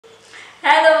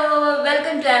Hello,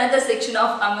 welcome to another section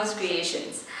of Ammus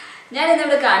Creations. ഞാൻ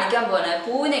ഇന്നിവിടെ കാണിക്കാൻ പോകുന്നത്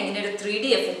പൂവിന് എങ്ങനെ ഒരു 3D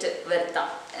എഫക്റ്റ് വരുത്താം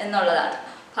എന്നുള്ളതാണ്.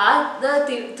 ആ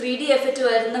 3D എഫക്റ്റ്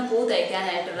വരുന്ന പൂ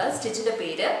തയ്ക്കാനായിട്ടുള്ള സ്റ്റിച്ചിന്റെ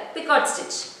പേര് പിക്കോട്ട്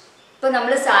സ്റ്റിച്ച്. ഇപ്പോൾ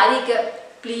നമ്മൾ സാരിക്ക്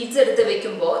പ്ലീറ്റ്സ് എടുത്ത്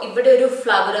വെക്കുമ്പോൾ ഇവിടെ ഒരു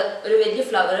ഫ്ലവർ, ഒരു വലിയ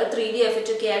ഫ്ലവർ 3D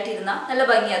എഫക്റ്റ് ഒക്കെ ആയിട്ട് ഇരുന്നാൽ നല്ല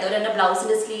ഭംഗിയാണ്. അതുപോലെ തന്നെ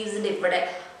ബ്ലൗസിന്റെ സ്ലീവ്സിന്റെ ഇവിടെ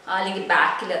അല്ലെങ്കിൽ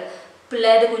ബാക്കിൽ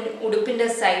പിള്ളേരുടെ ഉടുപ്പിന്റെ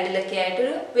സൈഡിലൊക്കെ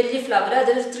ആയിട്ടൊരു വലിയ ഫ്ലവർ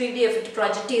അതൊരു 3D എഫക്റ്റ്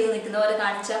പ്രൊജക്റ്റ് ചെയ്ത് നിൽക്കുന്ന പോലെ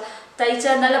കാണിച്ചാൽ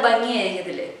തയ്ച്ചാൽ നല്ല ഭംഗിയായിരിക്കും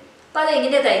ഇതില്. അപ്പോൾ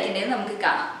അതെങ്ങനെയാണ് തയ്ക്കേണ്ടതെന്ന് നമുക്ക്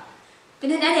കാണാം.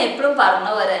 പിന്നെ ഞാൻ എപ്പോഴും പറഞ്ഞ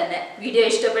പോലെ തന്നെ വീഡിയോ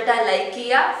ഇഷ്ടപ്പെട്ടാൽ ലൈക്ക്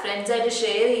ചെയ്യുക, ഫ്രണ്ട്സായിട്ട്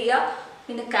ഷെയർ ചെയ്യുക,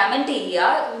 പിന്നെ കമൻറ്റ്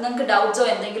ചെയ്യുക. നിങ്ങൾക്ക് ഡൗട്ട്സോ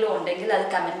എന്തെങ്കിലും ഉണ്ടെങ്കിൽ അത്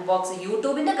കമൻറ്റ് ബോക്സ്,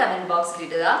 യൂട്യൂബിൻ്റെ കമൻറ്റ് ബോക്സിൽ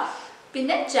ഇടുക.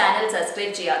 പിന്നെ ചാനൽ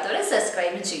സബ്സ്ക്രൈബ് ചെയ്യാത്തവരെ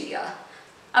സബ്സ്ക്രൈബ് ചെയ്യുക.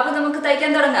 അപ്പോൾ നമുക്ക്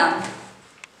തയ്ക്കാൻ തുടങ്ങാം.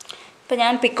 ഇപ്പോൾ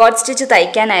ഞാൻ പിക്കോട്ട് സ്റ്റിച്ച്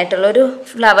തയ്ക്കാനായിട്ടുള്ളൊരു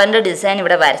ഫ്ലവറിൻ്റെ ഡിസൈൻ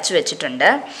ഇവിടെ വരച്ചു വെച്ചിട്ടുണ്ട്.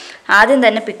 ആദ്യം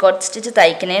തന്നെ പിക്കോട്ട് സ്റ്റിച്ച്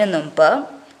തയ്ക്കുന്നതിന് മുമ്പ്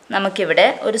നമുക്കിവിടെ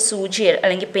ഒരു സൂചി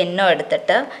അല്ലെങ്കിൽ പെന്നോ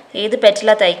എടുത്തിട്ട് ഏത്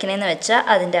പെറ്റലാണ് തയ്ക്കണമെന്ന് വെച്ചാൽ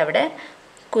അതിൻ്റെ അവിടെ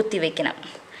കുത്തി വയ്ക്കണം.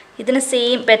 ഇതിന്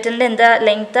സെയിം പെറ്റലിൻ്റെ എന്താ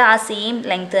ലെങ്ത്ത് ആ സെയിം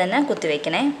ലെങ്ത്ത് തന്നെ കുത്തി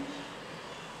വയ്ക്കണേ.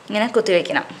 ഇങ്ങനെ കുത്തി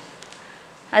വയ്ക്കണം.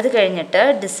 അത് കഴിഞ്ഞിട്ട്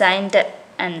ഡിസൈൻ്റെ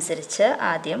അനുസരിച്ച്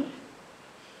ആദ്യം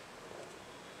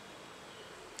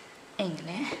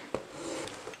ഇങ്ങനെ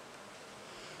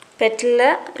പെറ്റലിൽ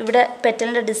ഇവിടെ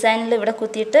പെറ്റലിൻ്റെ ഡിസൈനിൽ ഇവിടെ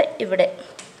കുത്തിയിട്ട് ഇവിടെ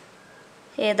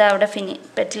ഏതാ അവിടെ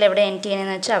പെറ്റൽ എവിടെ എൻഡ്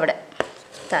ചെയ്യണമെന്ന് വെച്ചാൽ അവിടെ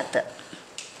താത്ത്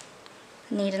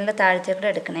നീരിൻ്റെ താഴത്തേക്കൂടെ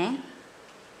എടുക്കണേ.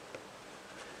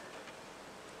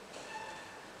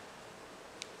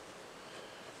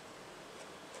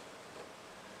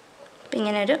 അപ്പം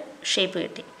ഇങ്ങനെ ഒരു ഷേപ്പ്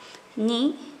കിട്ടി. ഇനി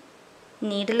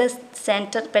നീഡിൽ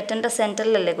സെൻറ്റർ പെറ്റലിൻ്റെ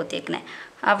സെൻറ്ററിലല്ലേ കുത്തിയേക്കണേ,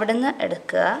 അവിടെ നിന്ന്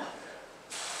എടുക്കുക,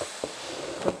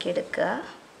 പൊക്കിയെടുക്കുക,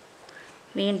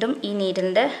 വീണ്ടും ഈ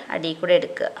നീഡിലിൻ്റെ അടിയിൽ കൂടെ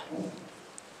എടുക്കുക.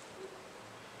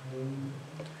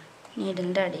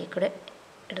 നീഡിലിൻ്റെ അടിയിൽ കൂടെ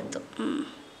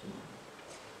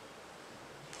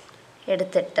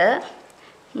എടുത്തിട്ട്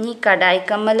ഈ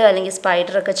കടായിക്കമ്മലോ അല്ലെങ്കിൽ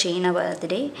സ്പൈഡറൊക്കെ ചെയ്യുന്ന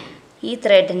മാതിരി ഈ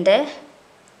ത്രെഡിൻ്റെ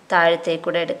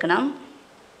താഴത്തേക്കൂടെ എടുക്കണം.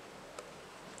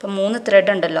 ഇപ്പം 3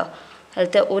 ത്രെഡ് ഉണ്ടല്ലോ,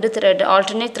 അതിലത്തെ ഒരു ത്രെഡ്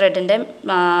ഓൾട്ടർനേറ്റ് ത്രെഡിൻ്റെ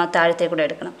താഴത്തേക്കൂടെ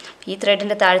എടുക്കണം. ഈ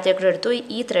ത്രെഡിൻ്റെ താഴത്തേക്കൂടെ എടുത്തു.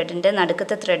 ഈ ത്രെഡിൻ്റെ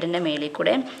നടുക്കത്തെ ത്രെഡിൻ്റെ മേളിൽ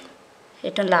കൂടെ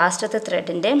ഏറ്റവും ലാസ്റ്റത്തെ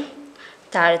ത്രെഡിൻ്റെ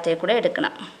താഴത്തേക്കൂടെ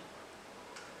എടുക്കണം.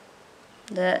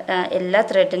 ഇത് എല്ലാ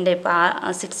ത്രെഡിൻ്റെയും ഇപ്പോൾ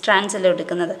 6 സ്ട്രാൻഡ്സ് അല്ലേ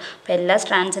എടുക്കുന്നത്, അപ്പോൾ എല്ലാ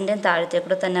സ്ട്രാൻഡ്സിൻ്റെയും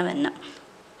താഴത്തേക്കൂടെ തന്നെ വരണം.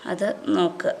 അത്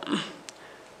നോക്കുക.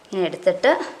 ഇങ്ങനെ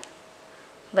എടുത്തിട്ട്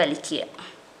വലിക്കുക.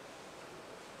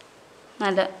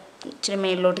 നല്ല ഇച്ചിരി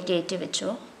മേളിലോട്ട് കയറ്റി വെച്ചു.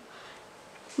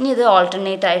 ഇനി ഇത്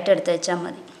ഓൾട്ടർനേറ്റ് ആയിട്ട് എടുത്ത് വെച്ചാൽ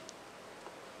മതി.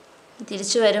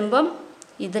 തിരിച്ചു വരുമ്പം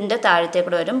ഇതിൻ്റെ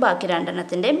താഴത്തേക്കൂടെ വരും, ബാക്കി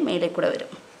 2 മേളിൽ കൂടെ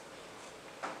വരും.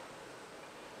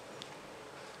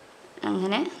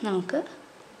 അങ്ങനെ നമുക്ക്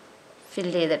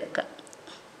ഫില്ല് ചെയ്തെടുക്കാം.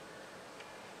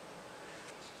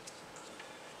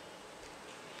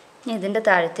 ഇനി ഇതിൻ്റെ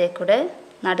താഴത്തേക്കൂടെ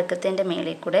നടുക്കത്തിൻ്റെ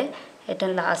മേളിൽ കൂടെ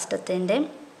ഏറ്റവും ലാസ്റ്റത്തിൻ്റെ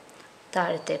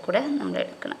താഴത്തേക്കൂടെ നമ്മൾ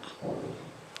എടുക്കണം.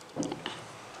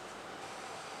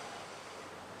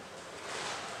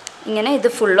 ഇങ്ങനെ ഇത്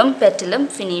ഫുള്ളും പെറ്റലും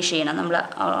ഫിനിഷ് ചെയ്യണം. നമ്മൾ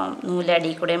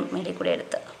നൂലടി കൂടെ മേളിൽ കൂടെ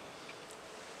എടുത്ത്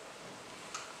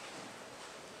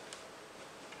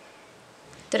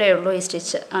ഇത്രയേ ഉള്ളൂ ഈ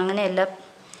സ്റ്റിച്ച്. അങ്ങനെ എല്ലാ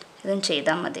ഇതും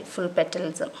ചെയ്താൽ മതി, ഫുൾ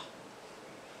പെറ്റൽസും.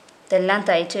 ഇതെല്ലാം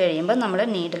തയ്ച്ച് കഴിയുമ്പോൾ നമ്മൾ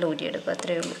നീഡിൽ ഊരിയെടുക്കുക,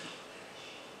 അത്രയേ ഉള്ളൂ.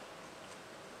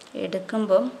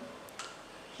 എടുക്കുമ്പം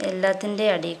എല്ലാത്തിൻ്റെ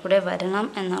അടിയിൽ കൂടെ വരണം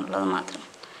എന്നുള്ളത് മാത്രം.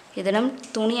 ഇതിനും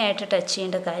തുണിയായിട്ട് ടച്ച്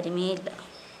ചെയ്യേണ്ട കാര്യമേ ഇല്ല.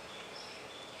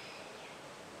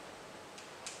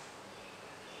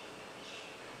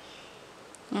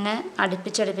 ഇങ്ങനെ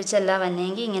അടുപ്പിച്ചെല്ലാം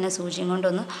വന്നെങ്കിൽ ഇങ്ങനെ സൂചിയും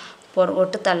കൊണ്ടൊന്ന്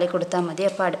പുറകോട്ട് തള്ളി കൊടുത്താൽ മതി.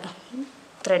 അപ്പോൾ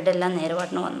ത്രെഡെല്ലാം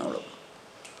നേർവാട്ടിന് വന്നോളൂ.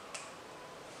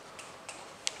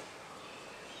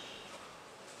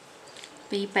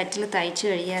 അപ്പോൾ ഈ പെറ്റൽ തയ്ച്ച്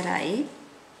കഴിയാറായി.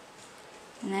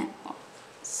 പിന്നെ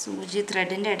സൂചി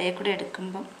ത്രെഡിൻ്റെ ഇടയിൽ കൂടെ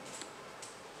എടുക്കുമ്പം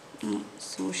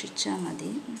സൂക്ഷിച്ചാൽ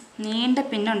മതി. നീണ്ട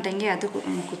പിന്നുണ്ടെങ്കിൽ അത്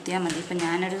കുത്തിയാൽ മതി. ഇപ്പം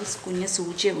ഞാനൊരു കുഞ്ഞ്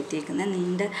സൂചിയാണ് കുത്തിയേക്കുന്നത്.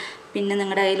 നീണ്ട പിന്നെ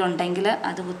നിങ്ങളുടെ കയ്യിലുണ്ടെങ്കിൽ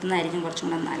അത് കുത്തുന്നതായിരിക്കും കുറച്ചും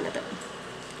കൂടെ നല്ലത്.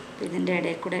 ഇതിൻ്റെ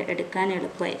ഇടയിൽ കൂടെ എടുക്കാൻ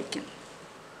എളുപ്പമായിരിക്കും.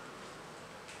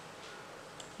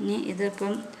 ഇനി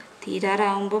ഇതിപ്പം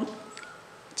തീരാറാവുമ്പം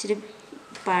ഇച്ചിരി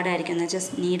പാടായിരിക്കും. എന്ന്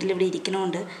വെച്ചാൽ നീഡിലിവിടെ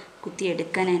ഇരിക്കണോണ്ട്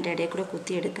കുത്തിയെടുക്കാൻ, അതിൻ്റെ ഇടയിൽ കൂടെ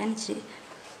കുത്തിയെടുക്കാൻ ഇച്ചിരി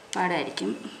പാടായിരിക്കും.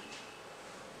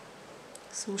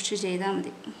 സൂക്ഷിച്ച് ചെയ്താൽ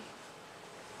മതി.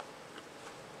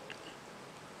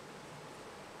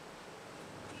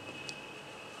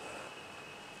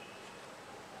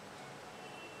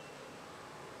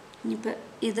 ഇനിയിപ്പോൾ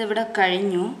ഇതിവിടെ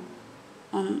കഴിഞ്ഞു.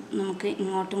 നമുക്ക്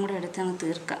ഇങ്ങോട്ടും കൂടെ എടുത്തങ്ങ്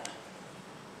തീർക്കാം.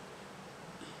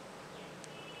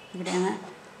 ഇവിടെ അങ്ങ്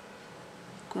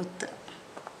കൊത്ത്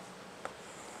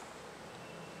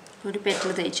ഒരു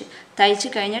പെറ്റൽ തയ്ച്ച്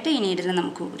കഴിഞ്ഞിട്ട് ഈ നീഡിൽ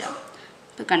നമുക്ക് ഊരാം.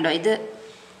 ഇപ്പോൾ കണ്ടോ, ഇത്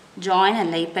ജോയിൻ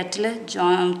അല്ല, ഈ പെറ്റൽ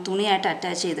തുണിയായിട്ട്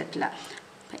അറ്റാച്ച് ചെയ്തിട്ടില്ല.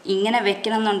 ഇങ്ങനെ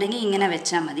വെക്കണം എന്നുണ്ടെങ്കിൽ ഇങ്ങനെ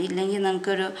വെച്ചാൽ മതി. ഇല്ലെങ്കിൽ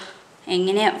നമുക്കൊരു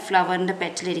എങ്ങനെയാണ് ഫ്ലവറിൻ്റെ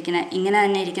പെറ്റലിരിക്കണം, ഇങ്ങനെ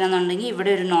തന്നെ ഇരിക്കണം എന്നുണ്ടെങ്കിൽ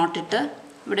ഇവിടെ ഒരു നോട്ടിട്ട്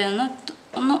ഇവിടെ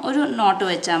ഒന്ന് ഒരു നോട്ട്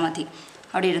വെച്ചാൽ മതി.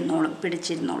 അവിടെ ഇരുന്നോളും,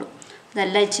 പിടിച്ചിരുന്നോളും.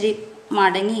 ഇതെല്ലാം ഇച്ചിരി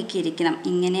മടങ്ങിയൊക്കെ ഇരിക്കണം.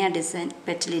 ഇങ്ങനെയാണ് ഡിസൈൻ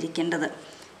പെറ്റലിരിക്കേണ്ടത്.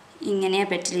 ഇങ്ങനെയാണ്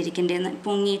പെറ്റലിരിക്കേണ്ടതെന്ന്,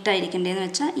 പൊങ്ങിയിട്ടായിരിക്കേണ്ടതെന്ന്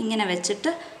വെച്ചാൽ ഇങ്ങനെ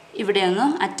വെച്ചിട്ട് ഇവിടെ ഒന്ന്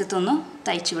അറ്റത്തൊന്ന്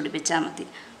തയ്ച്ച് പിടിപ്പിച്ചാൽ മതി.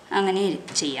 അങ്ങനെ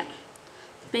ചെയ്യാം.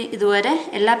 അപ്പോൾ ഇതുവരെ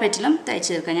എല്ലാ പെറ്റലും തയ്ച്ച്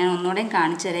തീർക്കാം. ഞാൻ ഒന്നുകൂടെയും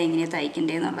കാണിച്ചു തരാം എങ്ങനെയാണ്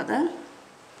തയ്ക്കേണ്ടതെന്നുള്ളത്.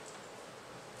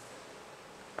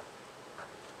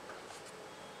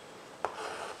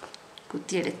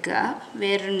 കുത്തിയെടുക്കുക,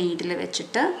 വേറൊരു നീഡിൽ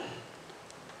വെച്ചിട്ട്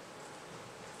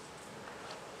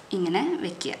ഇങ്ങനെ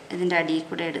വയ്ക്കുക. ഇതിൻ്റെ അടിയിൽ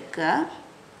കൂടെ എടുക്കുക,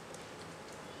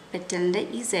 പെറ്റലിൻ്റെ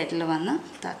ഈ സൈഡിൽ വന്ന്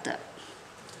താത്തുക.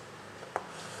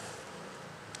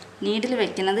 നീഡിൽ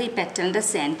വെക്കുന്നത് ഈ പെറ്റലിൻ്റെ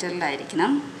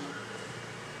സെൻറ്ററിലായിരിക്കണം.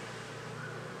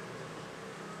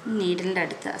 നീഡിലിൻ്റെ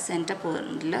അടുത്ത് സെൻറ്റർ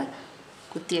പോയിന്റിൽ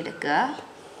കുത്തിയെടുക്കുക.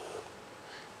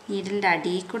 നീഡിലിൻ്റെ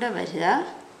അടിയിൽ കൂടെ വരിക.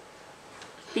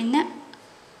 പിന്നെ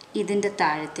ഇതിൻ്റെ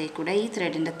താഴത്തേക്കൂടെ, ഈ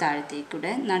ത്രെഡിൻ്റെ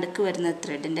താഴത്തേക്കൂടെ, നടുക്ക് വരുന്ന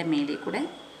ത്രെഡിൻ്റെ മേളിൽ കൂടെ,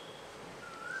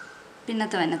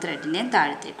 പിന്നത്തെ വന്ന ത്രെഡിൻ്റെയും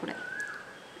താഴത്തേക്കൂടെ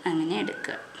അങ്ങനെ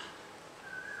എടുക്കുക.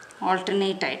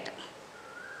 ഓൾട്ടർനേറ്റായിട്ട്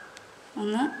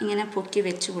ഒന്ന് ഇങ്ങനെ പൊക്കി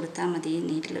വെച്ച് കൊടുത്താൽ മതി ഈ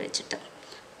നീഡിൽ വെച്ചിട്ട്.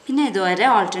 പിന്നെ ഇതുവരെ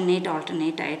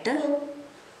ഓൾട്ടർനേറ്റായിട്ട്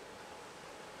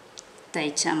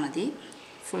തയ്ച്ചാൽ മതി.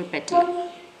 ഫുൾ പെറ്റൽ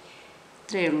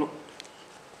ഇത്രയേ ഉള്ളൂ.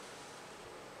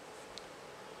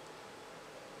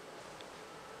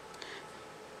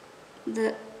 ഇത്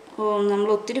നമ്മൾ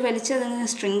ഒത്തിരി വലിച്ചതങ്ങനെ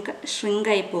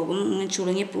ഷ്രിങ്കായി പോകും, ഇങ്ങനെ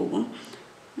ചുളുങ്ങിപ്പോകും.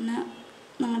 പിന്നെ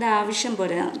നിങ്ങളുടെ ആവശ്യം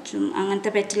പോലെ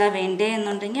അങ്ങനത്തെ പെറ്റലാണ് വേണ്ടേ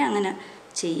എന്നുണ്ടെങ്കിൽ അങ്ങനെ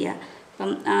ചെയ്യുക.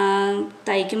 അപ്പം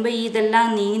തയ്ക്കുമ്പോൾ ഇതെല്ലാം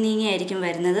നീങ്ങിയായിരിക്കും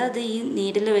വരുന്നത്. അത് ഈ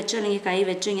നീഡിൽ വെച്ചോ അല്ലെങ്കിൽ കൈ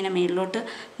വെച്ചോ ഇങ്ങനെ മേളിലോട്ട്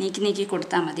നീക്കി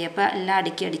കൊടുത്താൽ മതി. അപ്പോൾ എല്ലാം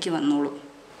അടുക്കി വന്നോളൂ.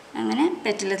 അങ്ങനെ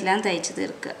പെറ്റലെല്ലാം തയ്ച്ച്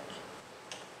തീർക്കുക.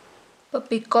 ഇപ്പോൾ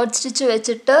പിക്കോട്ട് സ്റ്റിച്ച്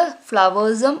വെച്ചിട്ട്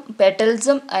ഫ്ലവേഴ്സും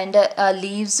പെറ്റൽസും അതിൻ്റെ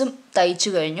ലീവ്സും തയ്ച്ചു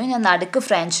കഴിഞ്ഞു. ഞാൻ നടുക്ക്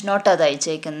ഫ്രഞ്ച് നോട്ടാണ്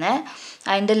തയ്ച്ചേക്കുന്നത്.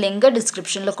 അതിൻ്റെ ലിങ്ക്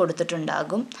ഡിസ്ക്രിപ്ഷനിൽ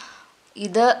കൊടുത്തിട്ടുണ്ടാകും.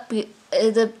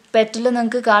 ഇത് പെറ്റൽ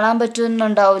നിങ്ങൾക്ക് കാണാൻ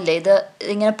പറ്റുന്നുണ്ടാവില്ലേ? ഇത്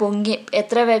ഇങ്ങനെ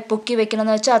എത്ര പൊക്കി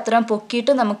വെക്കണമെന്ന് വെച്ചാൽ അത്രയും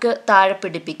പൊക്കിയിട്ട് നമുക്ക് താഴെ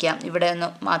പിടിപ്പിക്കാം. ഇവിടെ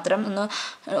മാത്രം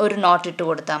ഒരു നോട്ടിട്ട്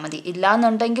കൊടുത്താൽ മതി.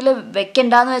 ഇല്ലാന്നുണ്ടെങ്കിൽ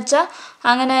വെക്കണ്ടെന്ന് വെച്ചാൽ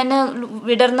അങ്ങനെ തന്നെ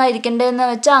വിടർന്ന ഇരിക്കേണ്ടതെന്ന്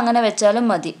വെച്ചാൽ അങ്ങനെ വെച്ചാലും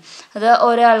മതി. അത്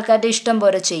ഓരോ ആൾക്കാരുടെ ഇഷ്ടം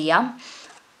പോലെ ചെയ്യാം.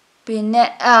 പിന്നെ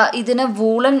ഇതിന്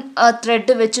വൂളൻ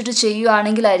ത്രെഡ് വെച്ചിട്ട്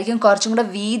ചെയ്യുകയാണെങ്കിലായിരിക്കും കുറച്ചും കൂടെ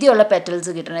വീതിയുള്ള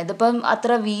പെറ്റൽസ് കിട്ടണം. ഇതിപ്പം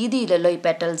അത്ര വീതിയില്ലല്ലോ ഈ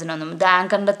പെറ്റൽസിനൊന്നും. ഇത്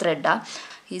ആങ്കറിൻ്റെ ത്രെഡാണ്.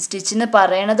 ഈ സ്റ്റിച്ചിന്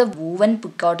പറയണത് വൂവൻ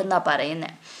പിക്കോട്ട് എന്നാണ്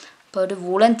പറയുന്നത്. അപ്പോൾ ഒരു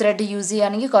വൂളൻ ത്രെഡ് യൂസ്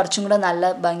ചെയ്യുകയാണെങ്കിൽ കുറച്ചും കൂടെ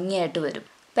നല്ല ഭംഗിയായിട്ട് വരും.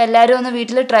 അപ്പോൾ എല്ലാവരും ഒന്ന്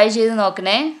വീട്ടിൽ ട്രൈ ചെയ്ത്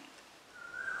നോക്കണേ.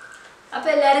 അപ്പോൾ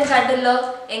എല്ലാവരും കണ്ടല്ലോ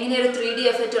എങ്ങനെയൊരു 3D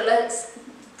എഫക്റ്റ് ഉള്ള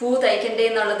പൂ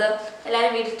തയ്ക്കണ്ടേന്നുള്ളത്.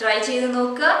 എല്ലാവരും വീട്ടിൽ ട്രൈ ചെയ്ത്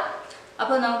നോക്കുക.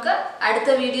 അപ്പോൾ നമുക്ക് അടുത്ത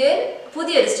വീഡിയോയിൽ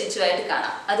പുതിയൊരു സ്റ്റിച്ചുമായിട്ട്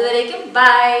കാണാം. അതുവരേക്കും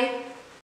ബൈ.